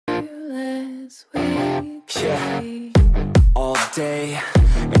Yeah, all day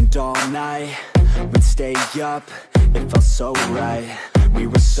and all night, we'd stay up, it felt so right. We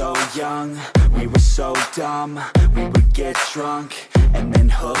were so young, we were so dumb. We would get drunk and then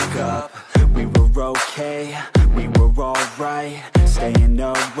hook up. We were okay, we were alright, staying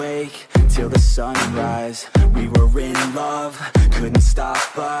awake till the sunrise. We were in love, couldn't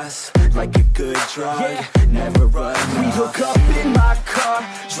stop us, like a good drug, never enough. We hook up in my car,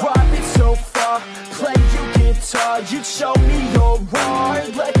 driving so far, play your guitar, you'd show me your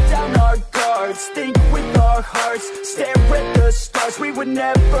art. Let down our guards, think with our hearts, stare at the stars, we were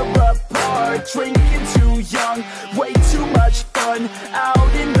never apart. Drinking too young, way too much fun,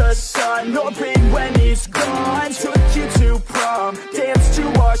 out in the sun, open when it's gone. Took you to prom, dance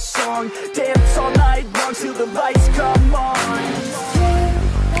to our song, dance all night long till the lights come on.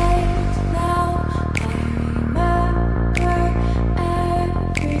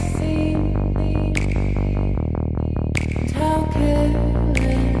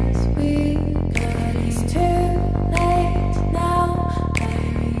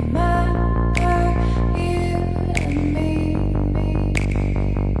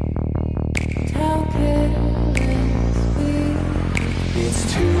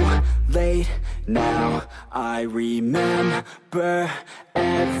 Late now, I remember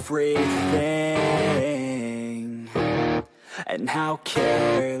everything, and how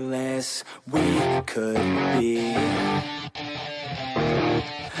careless we could be,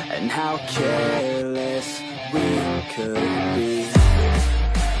 and how careless we could be,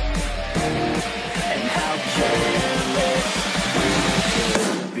 and how careless we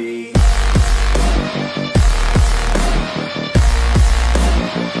could be.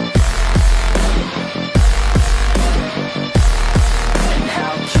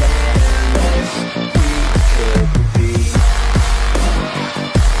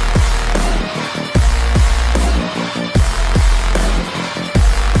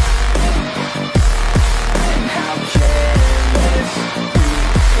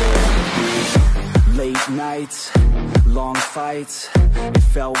 Nights, long fights, it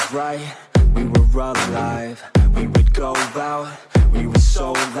felt right, we were alive. We would go out, we were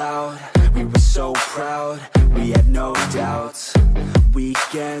so loud, we were so proud, we had no doubts.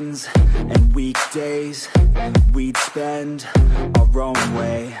 Weekends and weekdays, we'd spend our own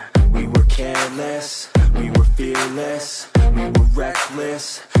way. We were careless, we were fearless, we were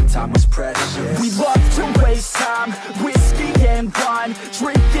reckless, time was precious. We loved to waste time, whiskey and wine,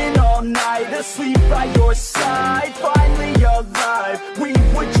 drinking all night, asleep by your side. Finally alive, we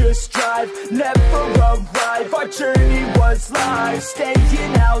would just drive, never arrive. Our journey was live,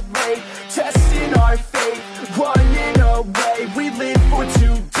 staying out late, testing our fate, running away. We live for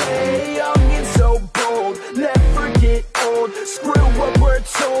today, young and so bold, never get old. Screw what we're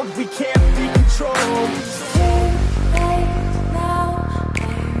told, we can't be controlled.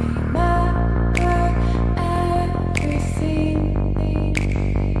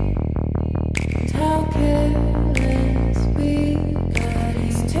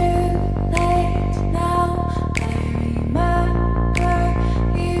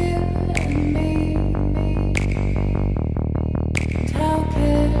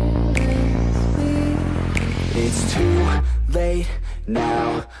 It's too late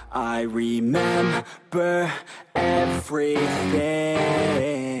now, I remember everything,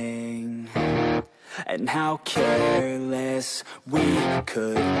 and how careless we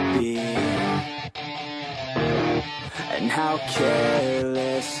could be, and how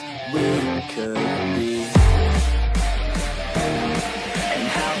careless we could be, and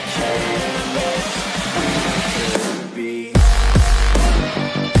how careless we could be.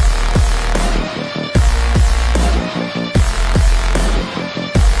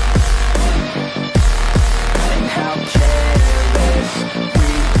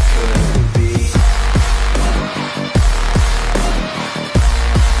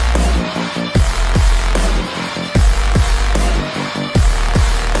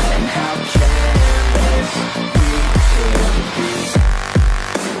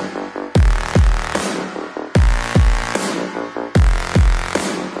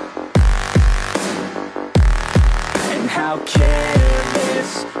 How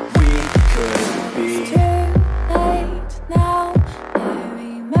careless we could be. It's too late now, I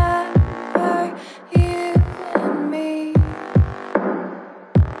remember you and me,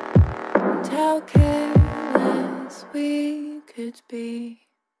 and how careless we could be.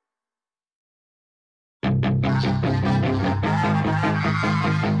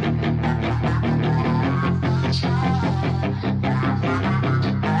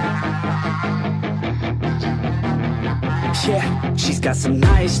 Yeah, she's got some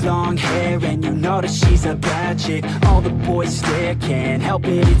nice long hair, and you know that she's a bad chick. All the boys stare, can't help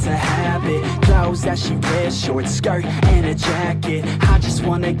it, it's a habit. Clothes that she wears, short skirt and a jacket. I just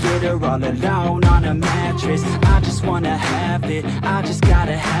wanna get her all alone on a mattress. I just wanna have it, I just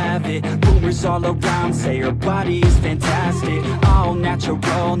gotta have it. Rumors all around say her body is fantastic. All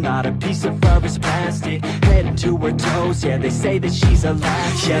natural, not a piece of fur is plastic. Head to her toes, yeah, they say that she's a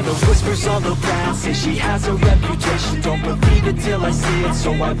latch. Yeah, the whispers all around say she has a reputation. Don't believe it till I see it,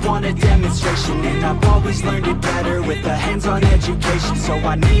 so I want a demonstration. And I've always learned it better with a hands-on education. So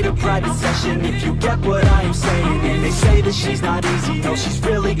I need a private session if you get what I am saying. And they say that she's not easy, no, she's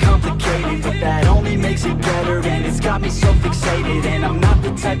really complicated. But that only makes it better, and it's got me so fixated. And I'm not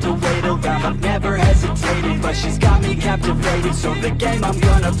the type to wait around, I've never hesitated. But she's got me captivated, so the game, I'm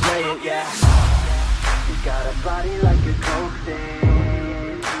gonna play it, yeah. She's got a body like a coke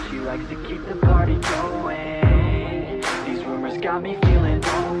thing. She likes to keep the party going. These rumors got me feeling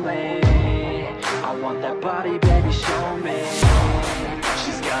lonely. I want that body, baby, show me.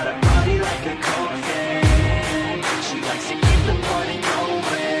 She's got a body like a coke thing. She likes to keep the party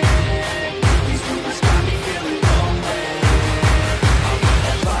going. These rumors got me feeling lonely. I want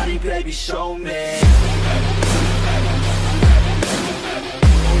that body, baby, show me.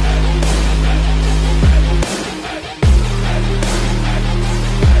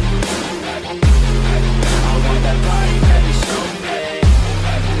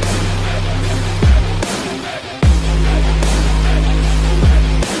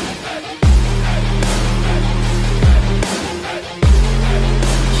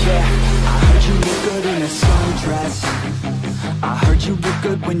 I heard you look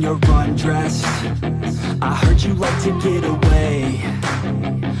good when you're undressed. I heard you like to get away.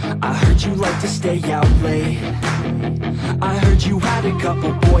 I heard you like to stay out late. I heard you had a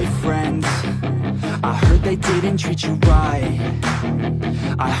couple boyfriends. I heard they didn't treat you right.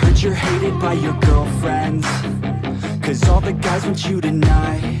 I heard you're hated by your girlfriends, 'cause all the guys want you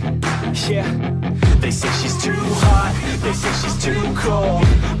tonight. Yeah, they say she's too hot, they say she's too cold.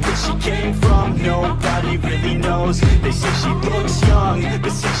 Where she came from, nobody really knows. They say she looks young,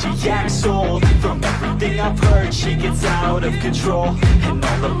 but say she acts old. From everything I've heard, she gets out of control. And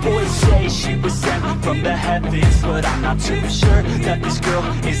all the boys say she was sent from the heavens, but I'm not too sure that this girl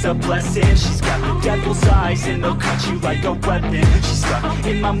is a blessing. She's got the devil's eyes, and they'll cut you like a weapon. She's stuck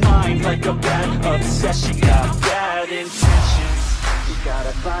in my mind like a bad obsession. Got bad intentions. She's got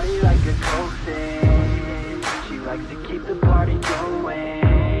a body like a coke thing. She likes to keep the party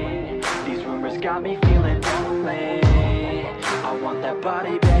going. These rumors got me feeling lonely. I want that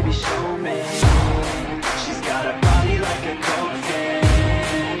body, baby, show me. She's got a body like a coke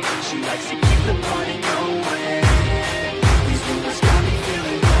thing. She likes to keep the party going. These rumors got me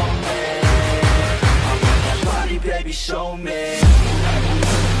feeling lonely. I want that body, baby, show me.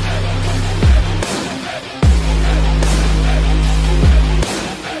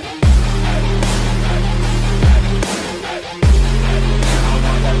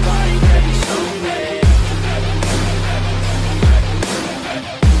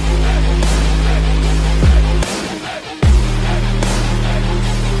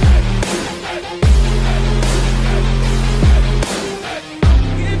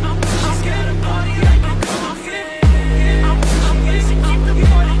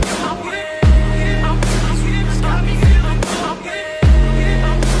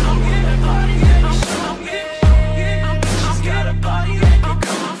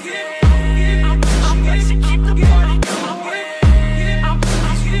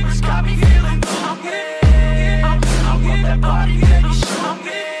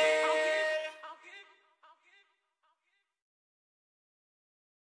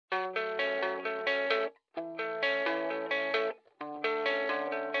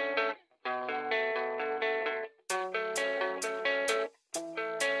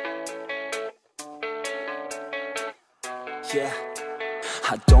 Yeah,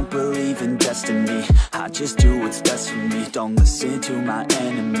 I don't believe in destiny, I just do what's best for me. Don't listen to my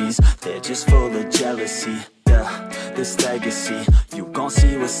enemies, they're just full of jealousy. Yeah, this legacy, you gon'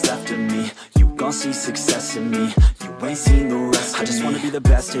 see what's left of me. You gon' see success in me, you ain't seen the rest of me. I just wanna be the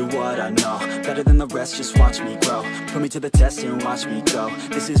best at what I know, better than the rest, just watch me grow. Put me to the test and watch me go.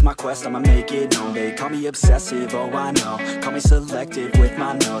 This is my quest, I'ma make it known. They call me obsessive, oh I know. Call me selective with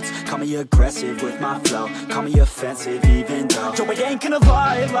my notes, call me aggressive with my flow. Call me offensive even though Joe, I ain't gonna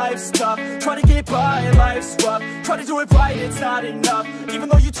lie, life's tough. Try to get by, life's rough. Try to do it right, it's not enough. Even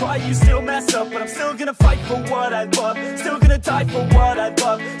though you try, you still mess up. But I'm still gonna fight for what I love, still gonna die for what I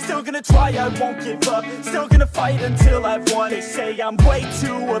love, still gonna try, I won't give up, still gonna fight until I've won. They say I'm way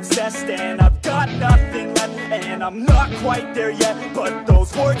too obsessed and I've got nothing left, and I'm not quite there yet, but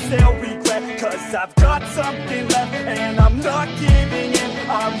those words they'll regret, cause I've got something left and I'm not giving in.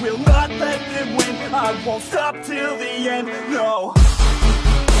 I will not let them win, I won't stop till the end, no.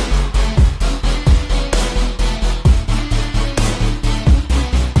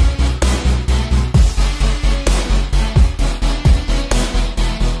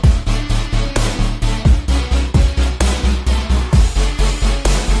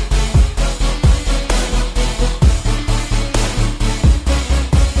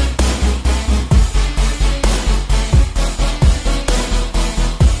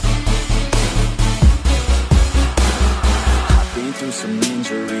 Some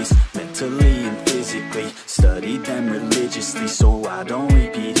injuries, mentally and physically, studied them religiously so I don't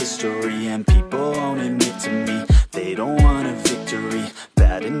repeat history. And people won't admit to me they don't want a victory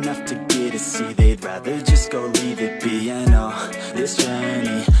bad enough to get a C, they'd rather just go leave it be. I know this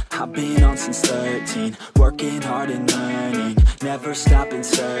journey I've been on since 13, working hard and learning, never stopping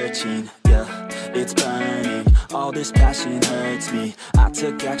searching. Yeah, it's burning, all this passion hurts me. I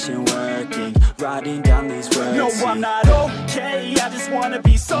took action working, writing down these words. No, I'm not okay, I just wanna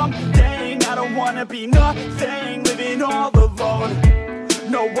be something. I don't wanna be nothing, living all alone.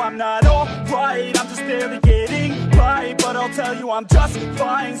 No, I'm not alright, I'm just barely getting by, but I'll tell you I'm just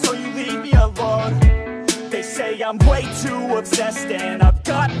fine, so you leave me alone. They say I'm way too obsessed and I've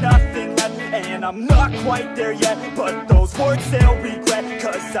got nothing left, and I'm not quite there yet, but those words they'll regret,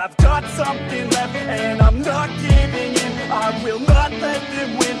 cause I've got something left and I'm not giving in. I will not let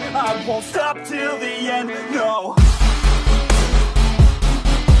them win, I won't stop till the end, no.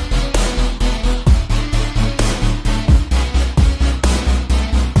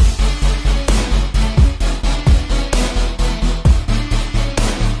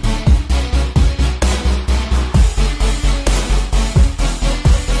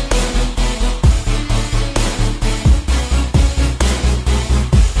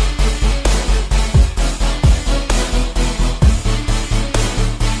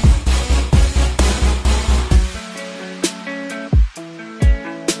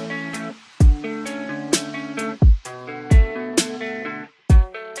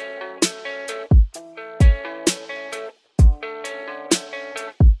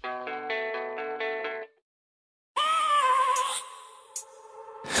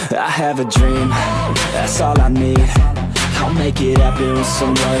 I have a dream, that's all I need. I'll make it happen with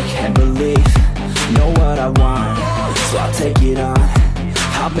some work and belief. Know what I want, so I'll take it on.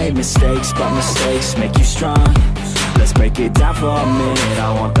 I've made mistakes, but mistakes make you strong. Let's break it down for a minute.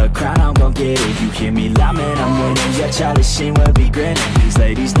 I want the crown, I'm gon' get it. You hear me loud, man, I'm winning. Yeah, Charlie Sheen will be grinning. These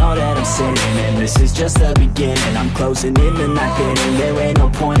ladies know that I'm sinning, and this is just the beginning. I'm closing in the night inning, there ain't no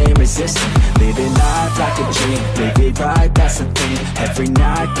point in resisting. Living life like a dream, live it right, that's the thing. Every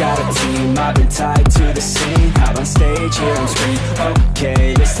night got a team, I've been tied to the scene. Out on stage, here I'm screaming,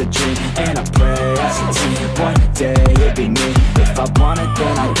 okay, it's a dream. And I pray as a team, one day it'll be me. If I want it,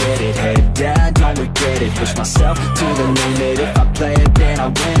 then I get it. Head down, don't regret it. Push myself to the limit. If I play it, then I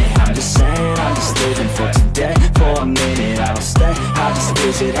win it. I'm just saying, I'm just living for today, for a minute. I don't stay, I just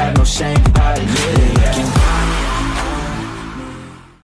visit, have no shame, I admit it.